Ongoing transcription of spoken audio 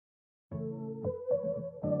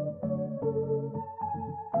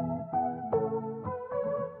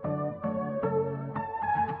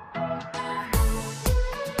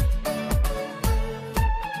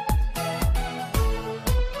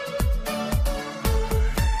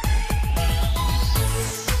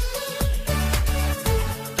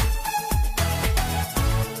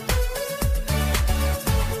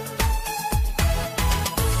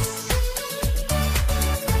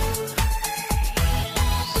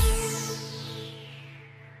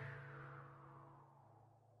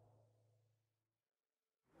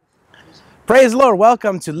Praise the Lord.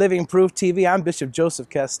 Welcome to Living Proof TV. I'm Bishop Joseph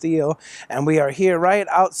Castillo, and we are here right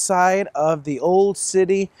outside of the Old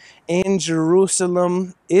City in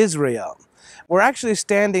Jerusalem, Israel. We're actually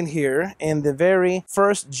standing here in the very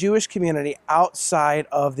first Jewish community outside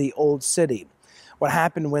of the Old City. What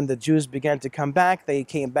happened when the Jews began to come back? They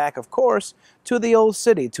came back, of course, to the Old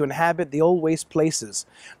City to inhabit the old waste places,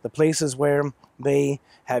 the places where they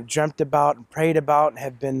have dreamt about and prayed about and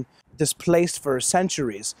have been displaced for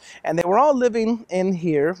centuries. And they were all living in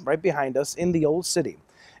here, right behind us, in the Old City.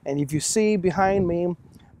 And if you see behind me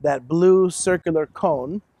that blue circular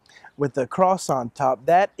cone with the cross on top,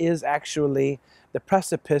 that is actually the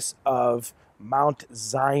precipice of Mount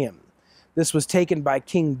Zion. This was taken by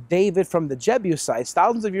King David from the Jebusites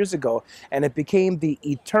thousands of years ago, and it became the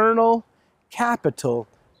eternal capital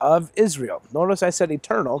of Israel. Notice I said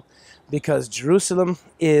eternal because Jerusalem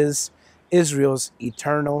is Israel's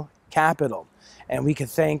eternal capital. And we can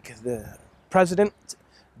thank the President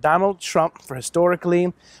Donald Trump for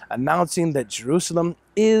historically announcing that Jerusalem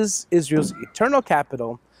is Israel's eternal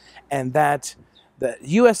capital and that the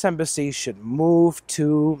U.S. Embassy should move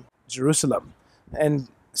to Jerusalem. And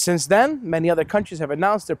since then, many other countries have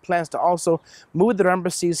announced their plans to also move their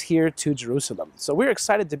embassies here to Jerusalem. So we're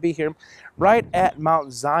excited to be here right at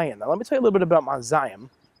Mount Zion. Now let me tell you a little bit about Mount Zion.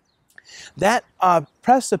 That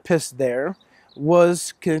precipice there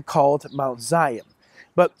was called Mount Zion.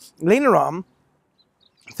 But later on,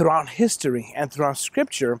 throughout history and throughout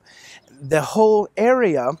scripture, the whole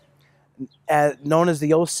area known as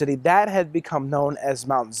the Old City, that had become known as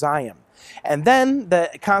Mount Zion. And then the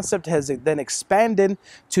concept has then expanded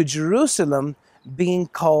to Jerusalem being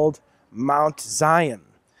called Mount Zion.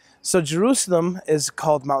 So Jerusalem is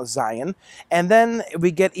called Mount Zion, and then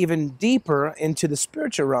we get even deeper into the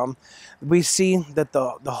spiritual realm. We see that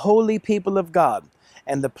the holy people of God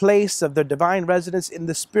and the place of their divine residence in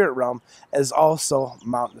the spirit realm is also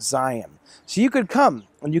Mount Zion. So you could come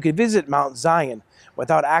and you could visit Mount Zion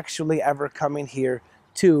without actually ever coming here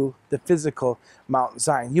to the physical Mount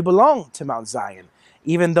Zion. You belong to Mount Zion,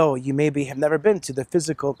 even though you maybe have never been to the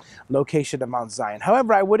physical location of Mount Zion.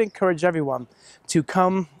 However, I would encourage everyone to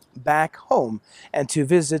come back home and to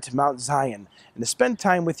visit Mount Zion and to spend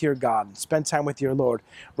time with your God and spend time with your Lord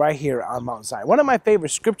right here on Mount Zion. One of my favorite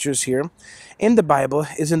scriptures here in the Bible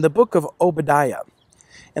is in the book of Obadiah.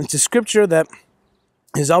 And it's a scripture that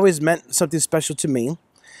has always meant something special to me.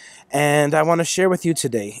 And I want to share with you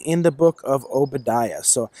today in the book of Obadiah.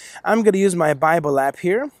 So I'm going to use my Bible app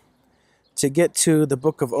here to get to the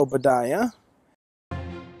book of Obadiah.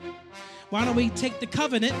 Why don't we take the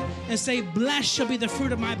covenant and say, blessed shall be the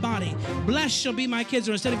fruit of my body. Blessed shall be my kids.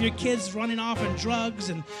 Or instead of your kids running off on drugs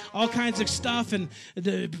and all kinds of stuff and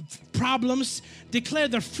the problems, declare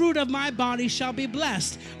the fruit of my body shall be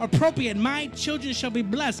blessed. Appropriate, my children shall be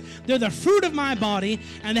blessed. They're the fruit of my body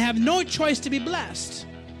and they have no choice to be blessed.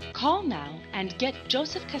 Call now and get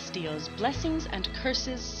Joseph Castillo's Blessings and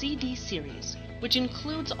Curses CD series, which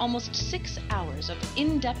includes almost 6 hours of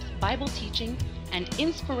in-depth Bible teaching and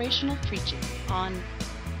inspirational preaching on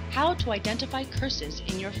how to identify curses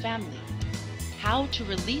in your family, how to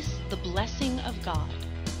release the blessing of God,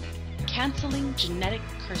 canceling genetic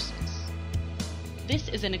curses. This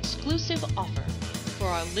is an exclusive offer for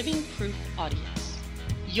our Living Proof audience.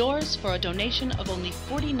 Yours for a donation of only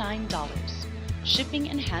 $49. Shipping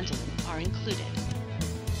and handling are included.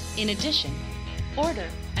 In addition, order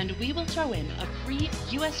and we will throw in a free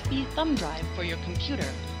USB thumb drive for your computer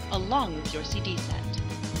along with your CD set.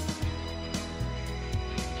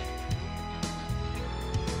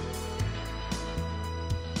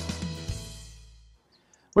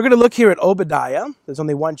 We're going to look here at Obadiah. There's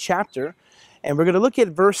only one chapter, and we're going to look at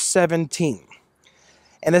verse 17.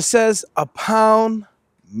 And it says, upon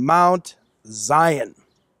Mount Zion.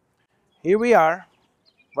 Here we are,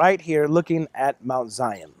 right here, looking at Mount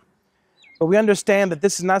Zion. But we understand that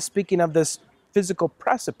this is not speaking of this physical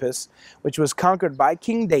precipice, which was conquered by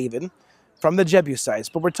King David from the Jebusites.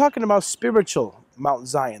 But we're talking about spiritual Mount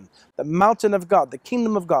Zion, the mountain of God, the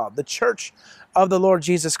kingdom of God, the church of the Lord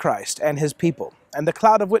Jesus Christ and his people, and the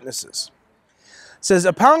cloud of witnesses. It says,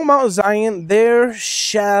 upon Mount Zion there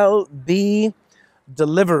shall be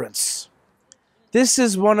deliverance. This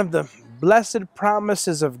is one of the blessed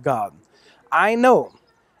promises of God. I know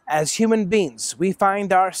as human beings, we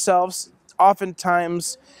find ourselves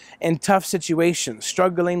oftentimes in tough situations,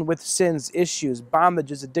 struggling with sins, issues,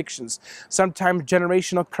 bondages, addictions, sometimes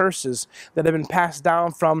generational curses that have been passed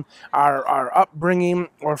down from our upbringing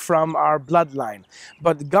or from our bloodline.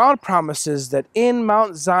 But God promises that in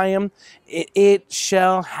Mount Zion, it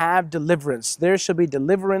shall have deliverance. There shall be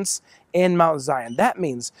deliverance in Mount Zion. That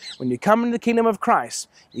means when you come into the kingdom of Christ,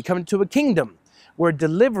 you come into a kingdom where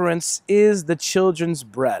deliverance is the children's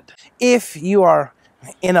bread. If you are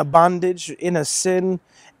in a bondage, in a sin,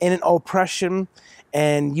 in an oppression,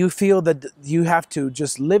 and you feel that you have to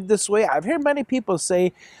just live this way, I've heard many people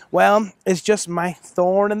say, well, it's just my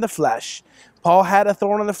thorn in the flesh. Paul had a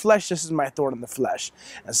thorn in the flesh, this is my thorn in the flesh.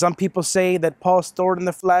 And some people say that Paul's thorn in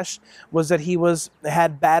the flesh was that he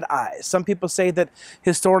had bad eyes. Some people say that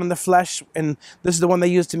his thorn in the flesh, and this is the one they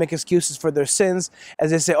use to make excuses for their sins,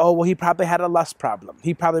 as they say, oh, well, he probably had a lust problem.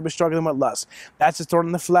 He probably was struggling with lust. That's his thorn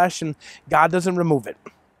in the flesh, and God doesn't remove it.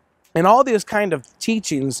 And all these kind of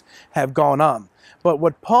teachings have gone on. But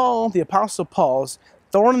what Paul, the Apostle Paul's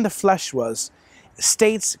thorn in the flesh was,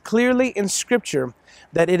 states clearly in Scripture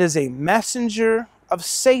that it is a messenger of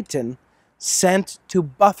Satan sent to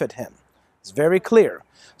buffet him. It's very clear.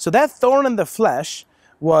 So that thorn in the flesh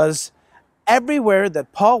was everywhere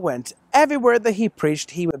that Paul went, everywhere that he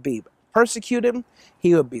preached, he would be persecuted,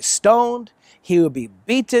 he would be stoned, he would be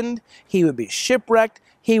beaten, he would be shipwrecked,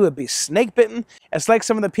 he would be snake bitten. It's like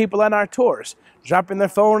some of the people on our tours, dropping their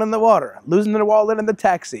phone in the water, losing their wallet in the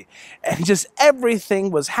taxi. And just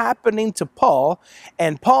everything was happening to Paul.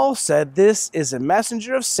 And Paul said, this is a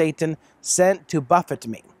messenger of Satan sent to buffet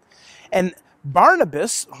me. And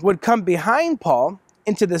Barnabas would come behind Paul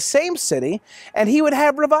into the same city, and he would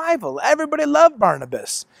have revival. Everybody loved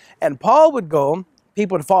Barnabas. And Paul would go,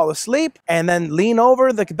 people would fall asleep, and then lean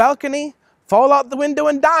over the balcony, fall out the window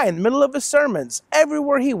and die in the middle of his sermons.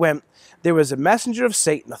 Everywhere he went, there was a messenger of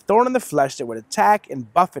Satan, a thorn in the flesh that would attack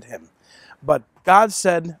and buffet him. But God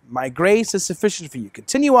said, my grace is sufficient for you.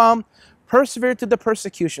 Continue on, persevere through the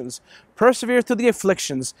persecutions, persevere through the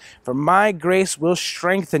afflictions, for my grace will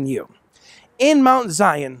strengthen you. In Mount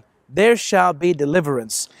Zion, there shall be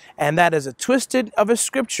deliverance. And that is a twisted of a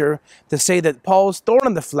scripture to say that Paul's thorn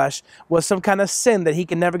in the flesh was some kind of sin that he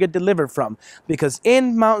can never get delivered from. Because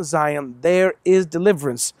in Mount Zion, there is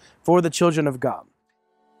deliverance for the children of God.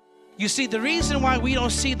 You see, the reason why we don't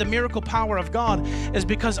see the miracle power of God is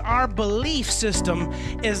because our belief system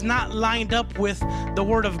is not lined up with the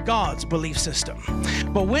Word of God's belief system.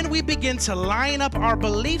 But when we begin to line up our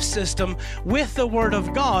belief system with the Word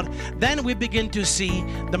of God, then we begin to see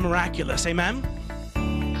the miraculous. Amen?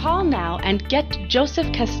 Call now and get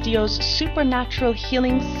Joseph Castillo's Supernatural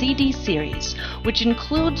Healing CD series, which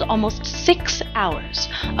includes almost 6 hours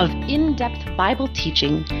of in-depth Bible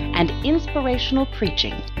teaching and inspirational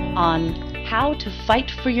preaching on how to fight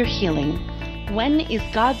for your healing. When is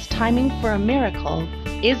God's timing for a miracle?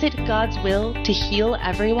 Is it God's will to heal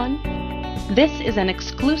everyone? This is an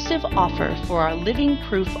exclusive offer for our Living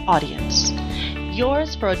Proof audience.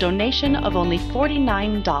 Yours for a donation of only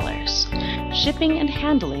 $49. Shipping and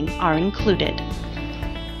handling are included.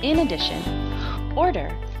 In addition,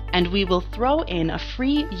 order and we will throw in a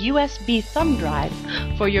free USB thumb drive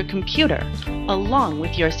for your computer along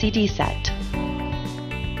with your CD set.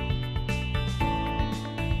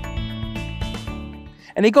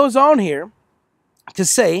 And he goes on here to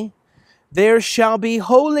say, there shall be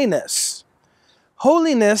holiness.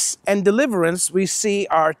 Holiness and deliverance, we see,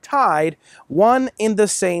 are tied, one in the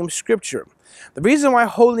same scripture. The reason why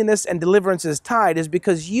holiness and deliverance is tied is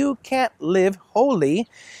because you can't live holy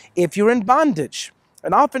if you're in bondage.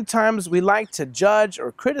 And oftentimes we like to judge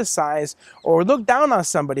or criticize or look down on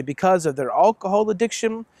somebody because of their alcohol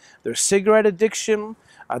addiction, their cigarette addiction,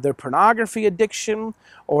 their pornography addiction,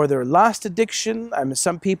 or their lust addiction. I mean,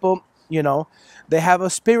 some people, they have a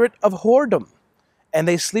spirit of whoredom. And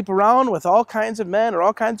they sleep around with all kinds of men or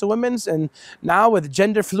all kinds of women. And now with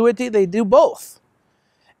gender fluidity, they do both.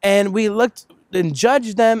 And we look and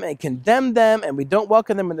judge them and condemn them. And we don't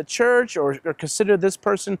welcome them in the church or consider this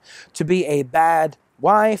person to be a bad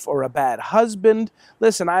wife or a bad husband.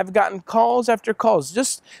 Listen, I've gotten calls after calls.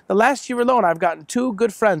 Just the last year alone, I've gotten 2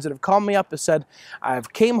 good friends that have called me up and said,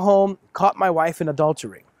 I've came home, caught my wife in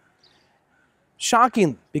adultery.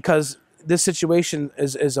 Shocking, because this situation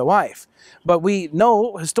is a wife. But we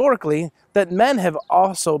know historically that men have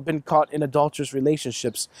also been caught in adulterous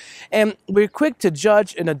relationships. And we're quick to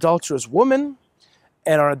judge an adulterous woman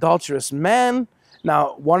and an adulterous man.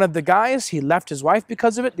 Now, one of the guys, he left his wife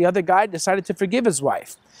because of it. The other guy decided to forgive his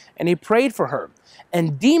wife. And he prayed for her.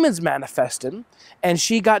 And demons manifested, and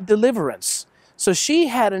she got deliverance. So she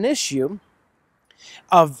had an issue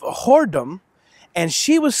of whoredom, And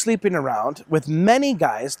she was sleeping around with many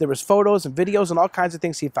guys. There was photos and videos and all kinds of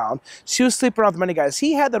things he found. She was sleeping around with many guys.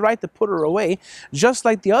 He had the right to put her away, just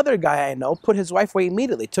like the other guy I know put his wife away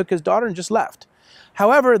immediately, took his daughter and just left.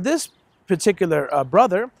 However, this particular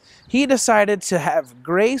brother, he decided to have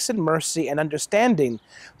grace and mercy and understanding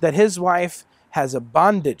that his wife has a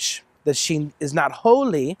bondage, that she is not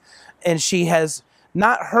holy, and she has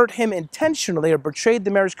not hurt him intentionally or betrayed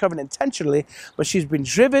the marriage covenant intentionally, but she's been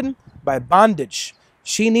driven by bondage.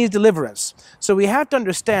 She needs deliverance. So we have to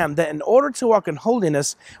understand that in order to walk in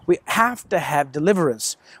holiness, we have to have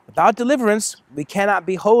deliverance. Without deliverance, we cannot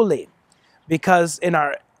be holy, because in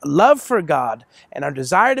our love for God and our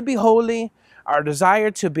desire to be holy, our desire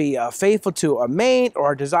to be faithful to a mate, or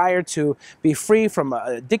our desire to be free from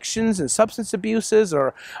addictions and substance abuses,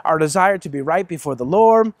 or our desire to be right before the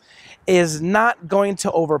Lord, is not going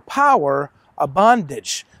to overpower a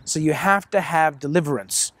bondage. So you have to have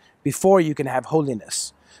deliverance before you can have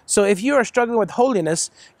holiness. So if you are struggling with holiness,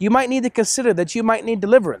 you might need to consider that you might need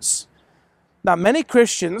deliverance. Now, many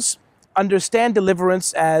Christians understand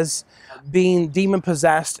deliverance as being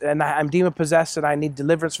demon-possessed, and I'm demon-possessed and I need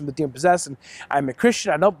deliverance from the demon-possessed, and I'm a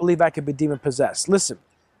Christian, I don't believe I could be demon-possessed. Listen,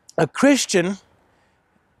 a Christian,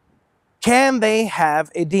 can they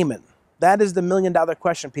have a demon? That is the million-dollar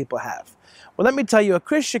question people have. Well, let me tell you, a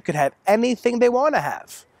Christian could have anything they want to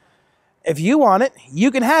have. If you want it,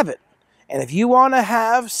 you can have it. And if you want to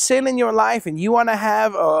have sin in your life, and you want to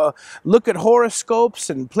have look at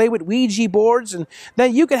horoscopes and play with Ouija boards, and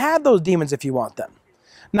then you can have those demons if you want them.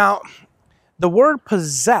 Now, the word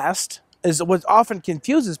possessed is what often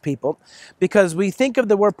confuses people, because we think of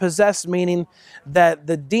the word possessed meaning that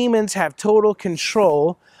the demons have total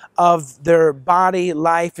control of their body,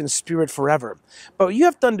 life, and spirit forever. But you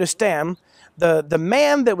have to understand, the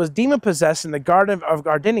man that was demon-possessed in the Garden of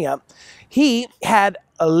Gardenia, he had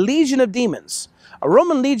a legion of demons. A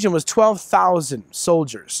Roman legion was 12,000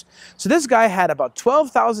 soldiers. So this guy had about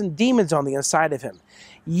 12,000 demons on the inside of him.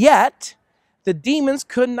 Yet, the demons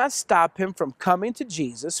could not stop him from coming to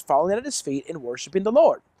Jesus, falling at his feet, and worshiping the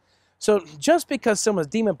Lord. So just because someone's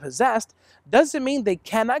demon-possessed doesn't mean they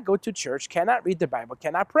cannot go to church, cannot read the Bible,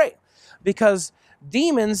 cannot pray. Because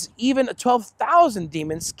demons, even 12,000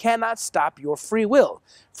 demons, cannot stop your free will.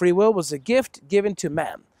 Free will was a gift given to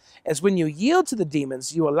man. As when you yield to the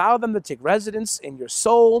demons, you allow them to take residence in your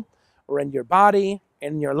soul or in your body,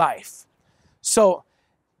 in your life. So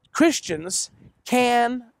Christians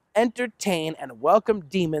can entertain and welcome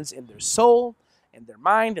demons in their soul, in their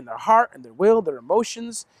mind, in their heart, in their will, their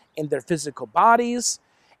emotions, in their physical bodies.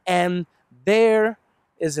 And there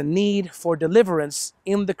is a need for deliverance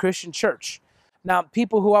in the Christian church. Now,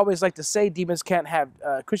 people who always like to say demons can't have,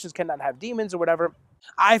 Christians cannot have demons or whatever,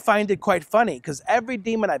 I find it quite funny, because every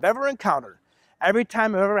demon I've ever encountered, every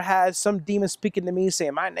time I've ever had some demon speaking to me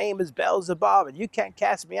saying, my name is Beelzebub and you can't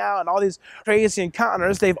cast me out, and all these crazy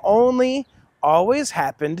encounters, they've only always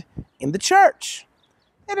happened in the church.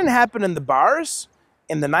 It didn't happen in the bars,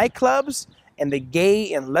 in the nightclubs, in the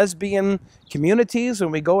gay and lesbian communities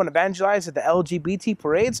when we go and evangelize at the LGBT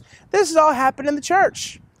parades. This has all happened in the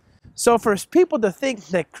church. So for people to think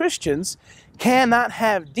that Christians cannot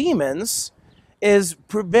have demons is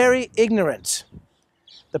very ignorant.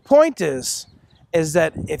 The point is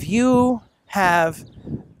that if you have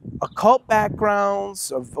occult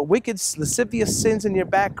backgrounds, of wicked, lascivious sins in your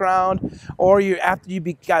background, or you after you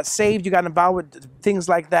got saved, you got involved with things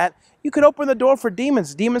like that, you could open the door for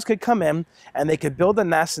demons. Demons could come in, and they could build a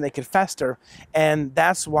nest, and they could fester, and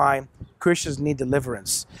that's why Christians need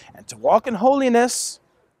deliverance. And to walk in holiness,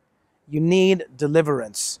 you need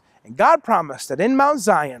deliverance. And God promised that in Mount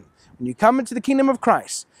Zion, when you come into the kingdom of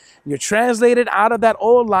Christ, you're translated out of that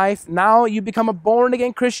old life, now you become a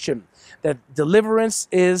born-again Christian, that deliverance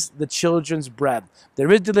is the children's bread.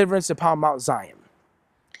 There is deliverance upon Mount Zion.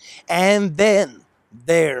 And then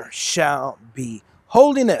there shall be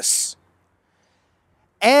holiness.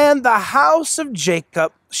 And the house of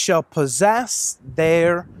Jacob shall possess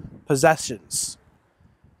their possessions.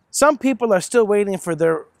 Some people are still waiting for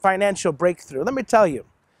their financial breakthrough. Let me tell you,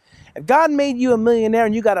 if God made you a millionaire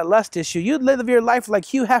and you got a lust issue, you'd live your life like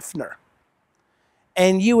Hugh Hefner.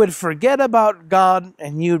 And you would forget about God,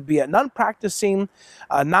 and you'd be a non-practicing,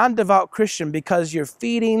 non-devout Christian, because you're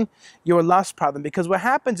feeding your lust problem. Because what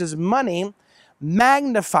happens is money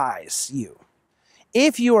magnifies you.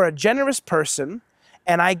 If you are a generous person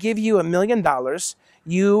and I give you $1 million,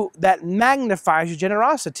 that magnifies your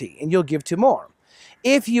generosity and you'll give to more.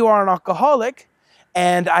 If you are an alcoholic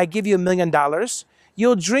and I give you $1 million,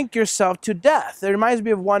 you'll drink yourself to death. It reminds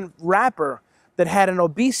me of one rapper that had an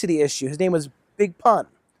obesity issue. His name was Big Pun.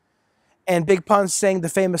 And Big Pun sang the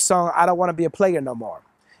famous song, I Don't Want to Be a Player No More.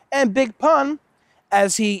 And Big Pun,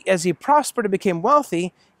 as he prospered and became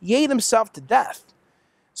wealthy, he ate himself to death.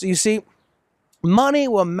 So you see, money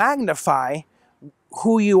will magnify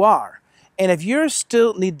who you are. And if you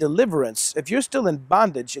still need deliverance, if you're still in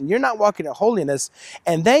bondage and you're not walking in holiness,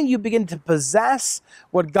 and then you begin to possess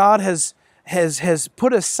what God has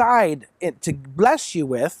put aside to bless you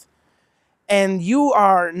with, and you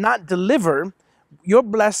are not delivered, your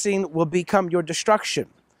blessing will become your destruction.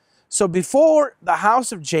 So before the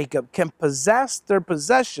house of Jacob can possess their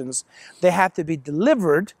possessions, they have to be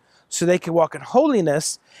delivered so they can walk in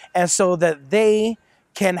holiness and so that they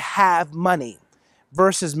can have money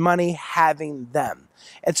versus money having them.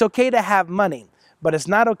 It's okay to have money, but it's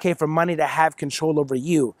not okay for money to have control over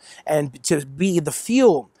you and to be the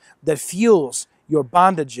fuel that fuels your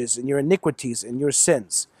bondages and your iniquities and your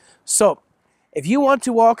sins. So if you want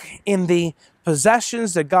to walk in the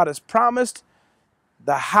possessions that God has promised,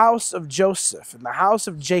 the house of Joseph and the house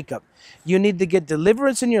of Jacob, you need to get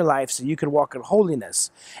deliverance in your life so you can walk in holiness.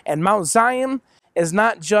 And Mount Zion is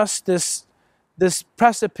not just this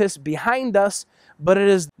precipice behind us, but it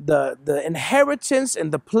is the inheritance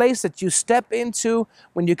and the place that you step into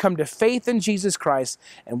when you come to faith in Jesus Christ.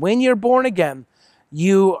 And when you're born again,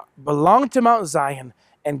 you belong to Mount Zion,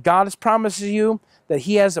 and God has promised you that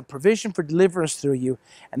he has a provision for deliverance through you,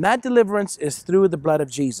 and that deliverance is through the blood of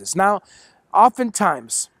Jesus. Now,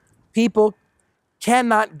 oftentimes, people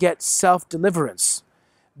cannot get self-deliverance.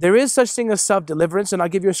 There is such thing as self-deliverance, and I'll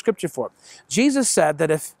give you a scripture for it. Jesus said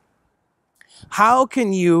that how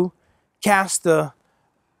can you cast the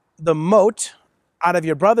mote out of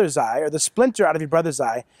your brother's eye, or the splinter out of your brother's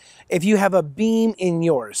eye, if you have a beam in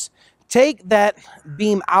yours? Take that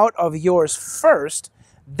beam out of yours first,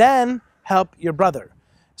 then help your brother.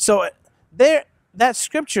 So that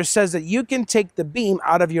scripture says that you can take the beam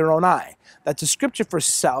out of your own eye. That's a scripture for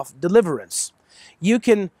self-deliverance. You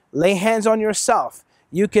can lay hands on yourself.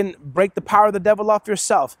 You can break the power of the devil off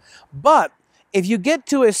yourself. But if you get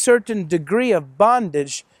to a certain degree of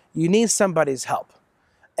bondage, you need somebody's help.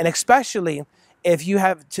 And especially if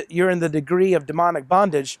you're in the degree of demonic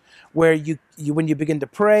bondage where when you begin to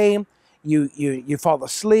pray, you fall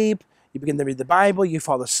asleep. You begin to read the Bible, you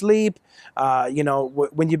fall asleep.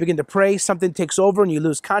 When you begin to pray, something takes over and you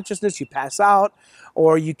lose consciousness, you pass out,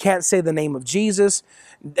 or you can't say the name of Jesus.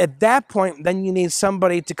 At that point, then you need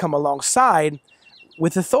somebody to come alongside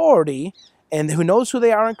with authority and who knows who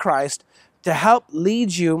they are in Christ to help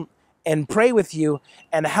lead you and pray with you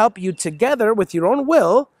and help you together with your own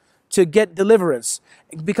will to get deliverance.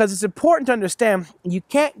 Because it's important to understand you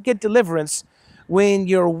can't get deliverance when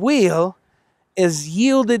your will is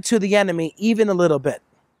yielded to the enemy even a little bit.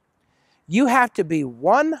 You have to be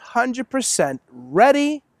 100%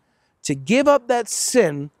 ready to give up that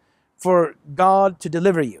sin for God to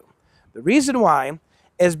deliver you. The reason why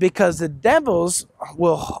is because the devils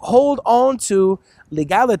will hold on to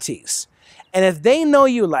legalities. And if they know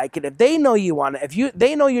you like it, if they know you want it,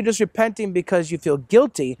 they know you're just repenting because you feel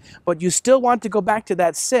guilty, but you still want to go back to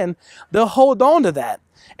that sin, they'll hold on to that.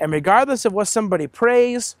 And regardless of what somebody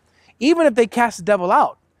prays, even if they cast the devil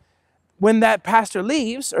out, when that pastor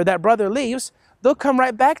leaves or that brother leaves, they'll come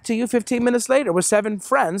right back to you 15 minutes later with 7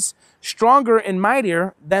 friends, stronger and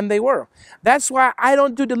mightier than they were. That's why I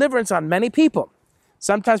don't do deliverance on many people.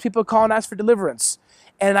 Sometimes people call and ask for deliverance.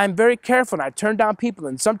 And I'm very careful, and I turn down people.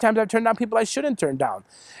 And sometimes I turn down people I shouldn't turn down.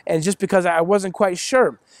 And just because I wasn't quite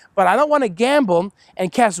sure. But I don't want to gamble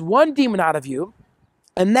and cast one demon out of you,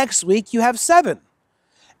 and next week you have 7.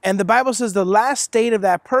 And the Bible says the last state of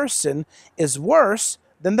that person is worse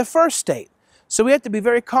than the first state. So we have to be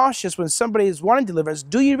very cautious when somebody is wanting deliverance.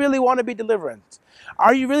 Do you really want to be delivered?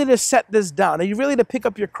 Are you really to set this down? Are you really to pick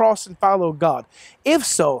up your cross and follow God? If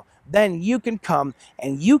so, then you can come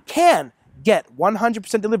and you can get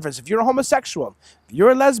 100% deliverance. If you're a homosexual, if you're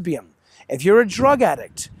a lesbian, if you're a drug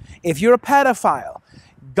addict, if you're a pedophile,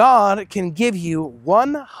 God can give you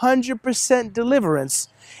 100% deliverance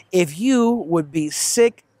if you would be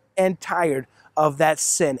sick and tired of that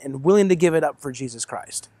sin and willing to give it up for Jesus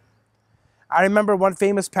Christ. I remember one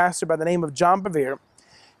famous pastor by the name of John Bevere.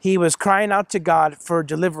 He was crying out to God for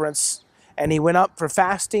deliverance, and he went up for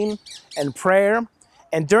fasting and prayer.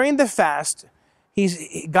 And during the fast,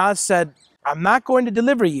 God said, I'm not going to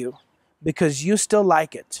deliver you because you still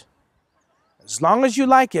like it. As long as you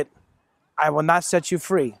like it, I will not set you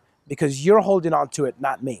free because you're holding on to it,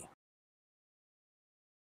 not me.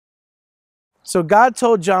 So God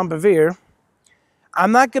told John Bevere,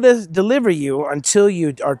 I'm not going to deliver you until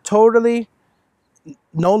you are totally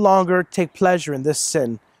no longer take pleasure in this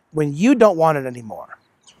sin when you don't want it anymore.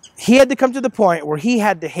 he had to come to the point where he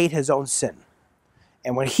had to hate his own sin.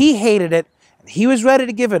 And when he hated it, and he was ready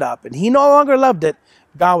to give it up, and he no longer loved it,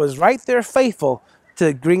 God was right there faithful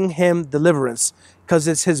to bring him deliverance, because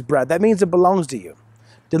it's his bread. That means it belongs to you.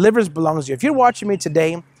 Deliverance belongs to you. If you're watching me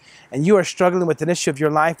today and you are struggling with an issue of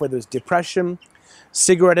your life, whether it's depression,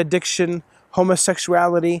 cigarette addiction,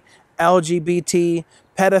 homosexuality, LGBT,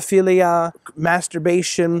 pedophilia,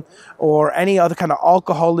 masturbation, or any other kind of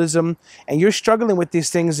alcoholism, and you're struggling with these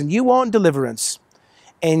things and you want deliverance,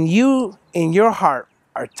 and you in your heart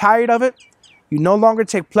are tired of it, you no longer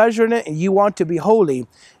take pleasure in it, and you want to be holy,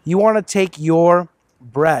 you want to take your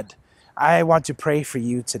bread, I want to pray for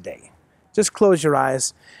you today. Just close your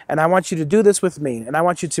eyes, and I want you to do this with me, and I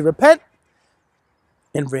want you to repent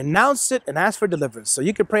and renounce it and ask for deliverance. So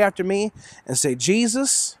you can pray after me and say,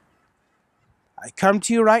 Jesus, I come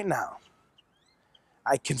to you right now.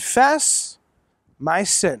 I confess my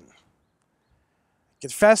sin. I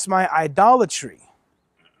confess my idolatry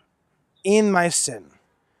in my sin.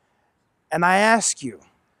 And I ask you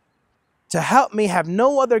to help me have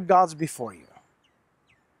no other gods before you.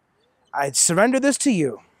 I surrender this to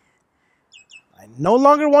you. I no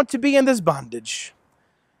longer want to be in this bondage.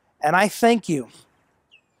 And I thank you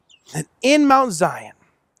that in Mount Zion,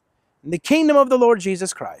 in the kingdom of the Lord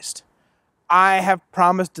Jesus Christ, I have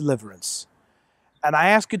promised deliverance. And I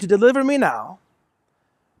ask you to deliver me now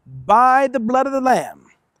by the blood of the Lamb.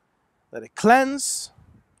 Let it cleanse,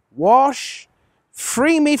 wash,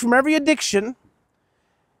 free me from every addiction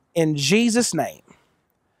in Jesus' name.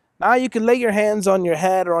 Now you can lay your hands on your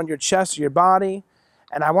head or on your chest or your body,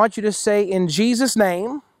 and I want you to say, in Jesus'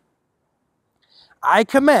 name, I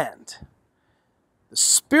command the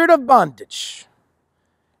spirit of bondage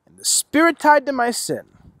and the spirit tied to my sin,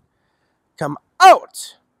 come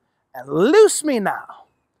out and loose me now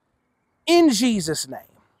in Jesus' name.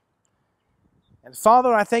 And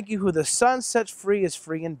Father, I thank you, who the Son sets free is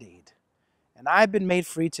free indeed. And I've been made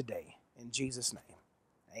free today in Jesus' name.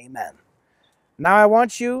 Amen. Now I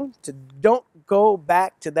want you to don't go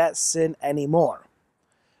back to that sin anymore.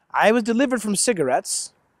 I was delivered from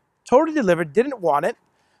cigarettes, totally delivered, didn't want it,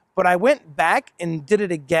 but I went back and did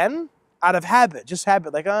it again out of habit, just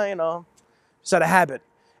habit, like, just out of habit.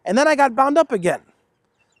 And then I got bound up again.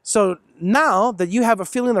 So now that you have a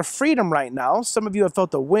feeling of freedom right now, some of you have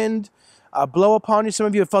felt the wind blow upon you, some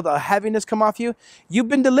of you have felt a heaviness come off you, you've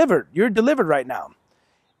been delivered. You're delivered right now.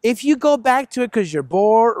 If you go back to it because you're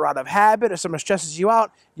bored or out of habit or someone stresses you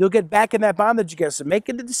out, you'll get back in that bondage again. So make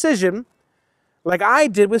a decision, like I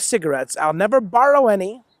did with cigarettes. I'll never borrow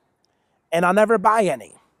any, and I'll never buy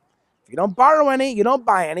any. If you don't borrow any, you don't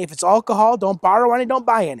buy any. If it's alcohol, don't borrow any, don't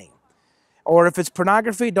buy any. Or if it's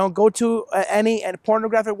pornography, don't go to any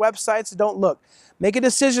pornographic websites, don't look. Make a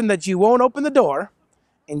decision that you won't open the door,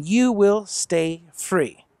 and you will stay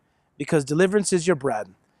free, because deliverance is your bread.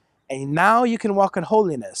 And now you can walk in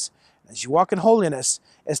holiness. As you walk in holiness,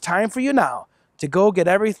 it's time for you now to go get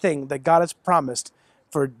everything that God has promised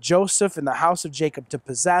for Joseph in the house of Jacob to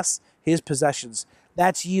possess his possessions.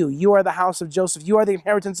 That's you. You are the house of Joseph. You are the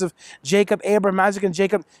inheritance of Jacob, Abraham, Isaac, and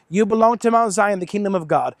Jacob. You belong to Mount Zion, the kingdom of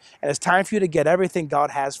God. And it's time for you to get everything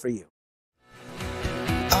God has for you.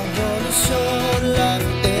 I want to show love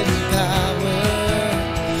and power,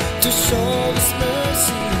 to show His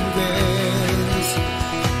mercy and grace,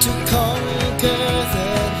 to conquer the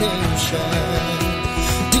nation,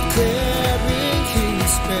 declaring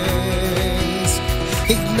His praise.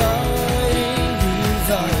 Ignore